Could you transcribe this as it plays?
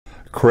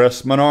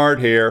Chris Menard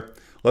here.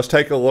 Let's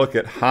take a look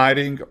at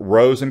hiding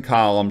rows and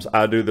columns.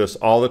 I do this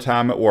all the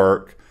time at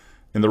work.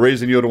 And the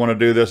reason you would want to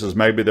do this is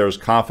maybe there's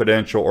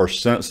confidential or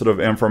sensitive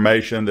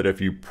information that if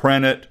you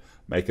print it,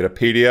 make it a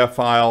PDF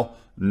file,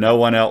 no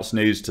one else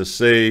needs to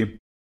see.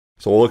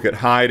 So we'll look at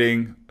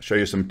hiding, show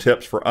you some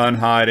tips for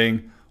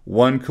unhiding,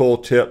 one cool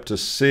tip to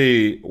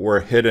see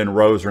where hidden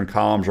rows and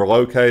columns are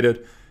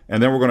located,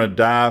 and then we're going to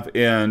dive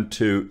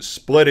into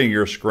splitting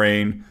your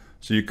screen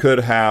so you could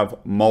have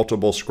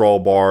multiple scroll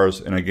bars.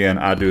 And again,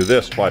 I do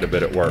this quite a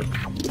bit at work.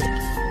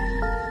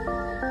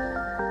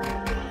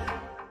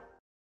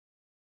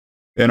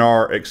 In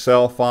our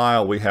Excel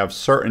file, we have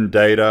certain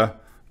data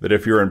that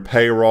if you're in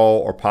payroll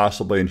or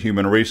possibly in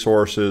human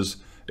resources,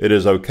 it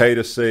is okay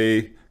to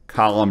see.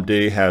 Column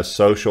D has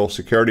social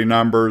security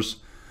numbers.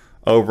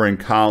 Over in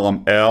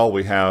column L,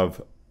 we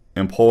have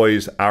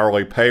employees'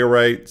 hourly pay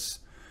rates.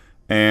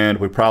 And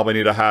we probably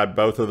need to hide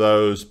both of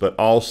those, but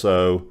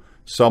also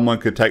someone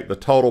could take the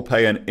total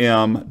pay in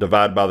M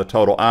divided by the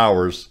total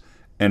hours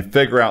and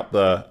figure out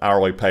the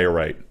hourly pay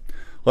rate.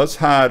 Let's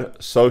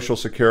hide social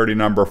security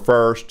number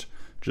first.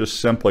 Just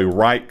simply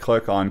right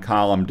click on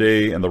column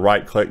D in the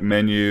right click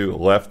menu,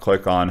 left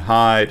click on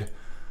hide.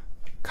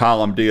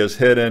 Column D is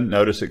hidden.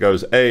 Notice it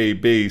goes A,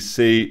 B,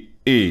 C,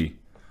 E.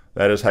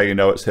 That is how you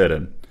know it's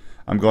hidden.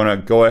 I'm going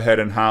to go ahead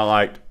and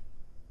highlight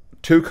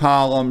two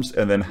columns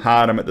and then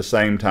hide them at the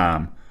same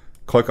time.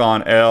 Click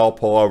on L,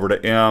 pull over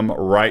to M,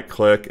 right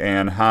click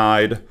and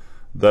hide.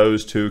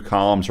 Those two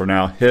columns are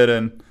now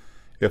hidden.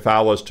 If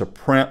I was to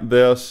print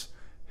this,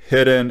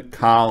 hidden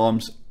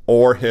columns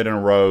or hidden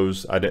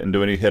rows, I didn't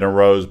do any hidden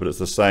rows, but it's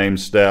the same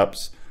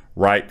steps.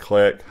 Right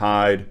click,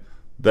 hide.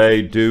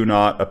 They do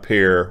not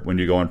appear when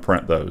you go and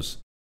print those.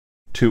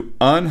 To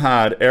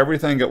unhide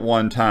everything at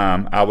one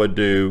time, I would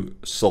do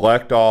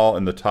select all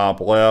in the top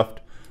left,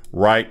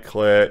 right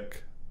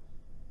click,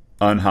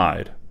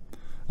 unhide.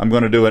 I'm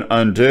going to do an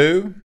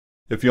undo.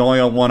 If you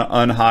only want to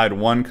unhide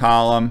one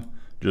column,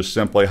 just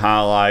simply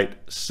highlight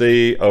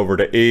C over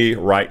to E,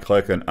 right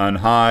click and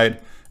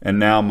unhide. And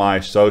now my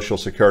social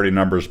security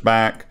number's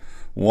back.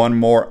 One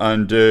more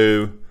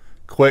undo.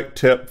 Quick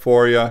tip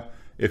for you.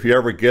 If you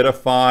ever get a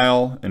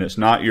file and it's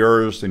not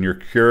yours and you're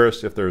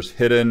curious if there's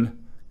hidden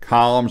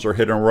columns or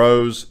hidden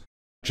rows,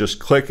 just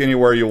click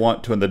anywhere you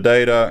want to in the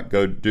data.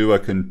 Go do a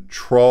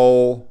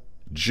Control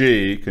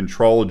G.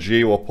 Control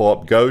G will pull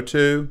up Go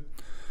To.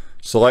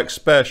 Select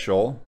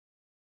Special.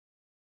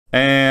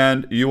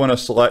 And you want to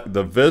select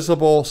the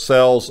visible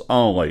cells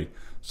only.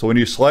 So when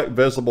you select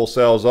visible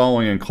cells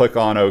only and click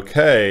on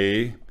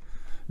OK,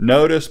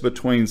 notice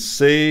between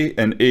C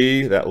and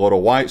E, that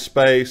little white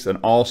space, and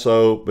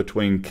also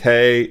between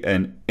K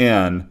and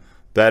N,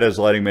 that is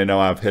letting me know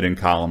I've hidden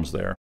columns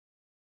there.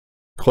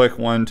 Click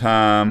one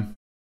time.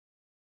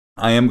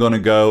 I am going to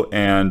go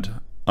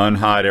and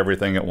unhide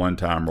everything at one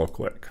time real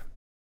quick.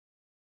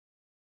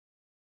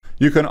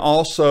 You can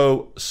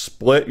also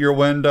split your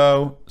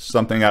window,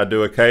 something I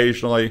do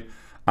occasionally.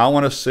 I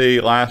want to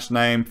see last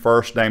name,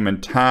 first name,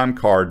 and time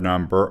card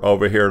number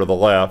over here to the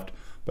left,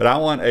 but I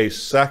want a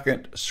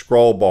second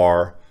scroll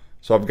bar.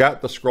 So I've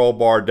got the scroll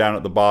bar down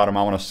at the bottom.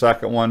 I want a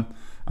second one.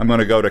 I'm going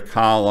to go to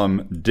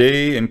column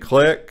D and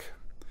click.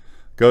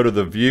 Go to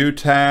the View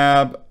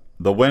tab,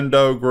 the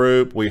window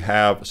group, we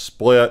have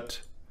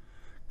split.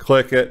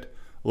 Click it.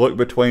 Look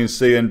between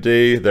C and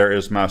D, there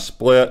is my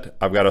split.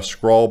 I've got a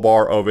scroll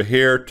bar over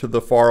here to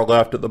the far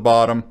left at the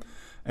bottom,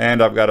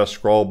 and I've got a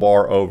scroll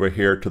bar over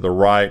here to the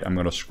right. I'm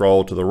going to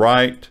scroll to the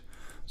right.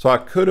 So I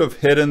could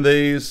have hidden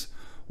these.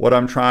 What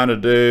I'm trying to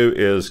do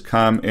is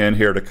come in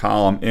here to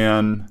column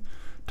N,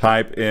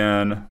 type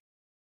in.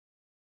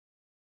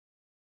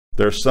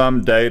 There's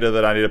some data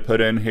that I need to put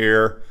in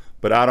here,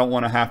 but I don't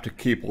want to have to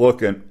keep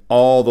looking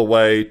all the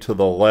way to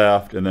the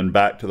left and then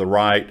back to the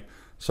right.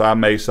 So I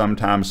may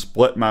sometimes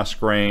split my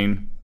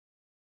screen,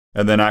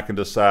 and then I can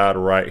decide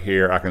right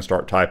here, I can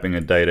start typing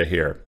in data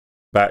here.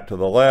 Back to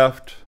the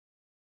left.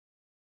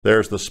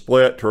 There's the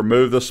split. To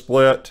remove the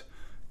split,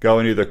 go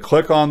and either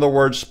click on the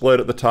word split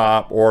at the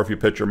top, or if you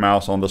put your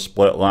mouse on the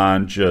split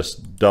line,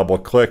 just double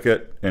click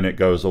it and it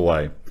goes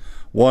away.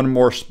 One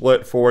more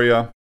split for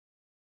you.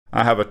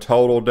 I have a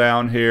total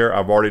down here.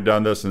 I've already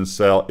done this in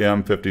cell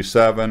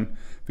M57.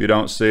 If you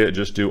don't see it,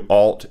 just do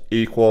Alt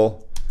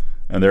equal.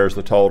 And there's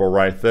the total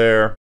right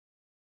there.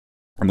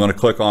 I'm going to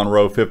click on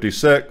row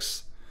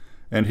 56,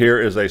 and here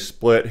is a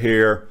split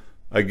here.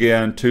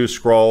 Again, two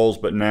scrolls,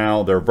 but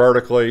now they're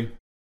vertically.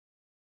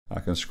 I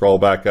can scroll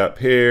back up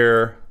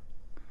here,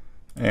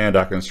 and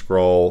I can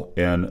scroll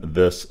in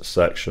this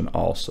section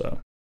also.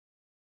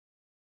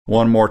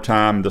 One more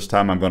time. This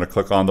time I'm going to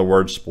click on the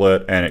word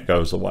split, and it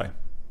goes away.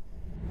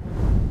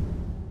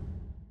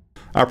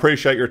 I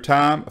appreciate your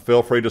time.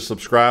 Feel free to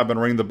subscribe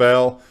and ring the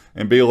bell,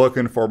 and be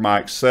looking for my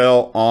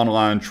Excel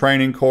online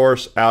training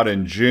course out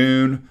in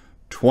June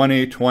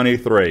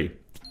 2023.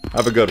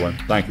 Have a good one.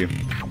 Thank you.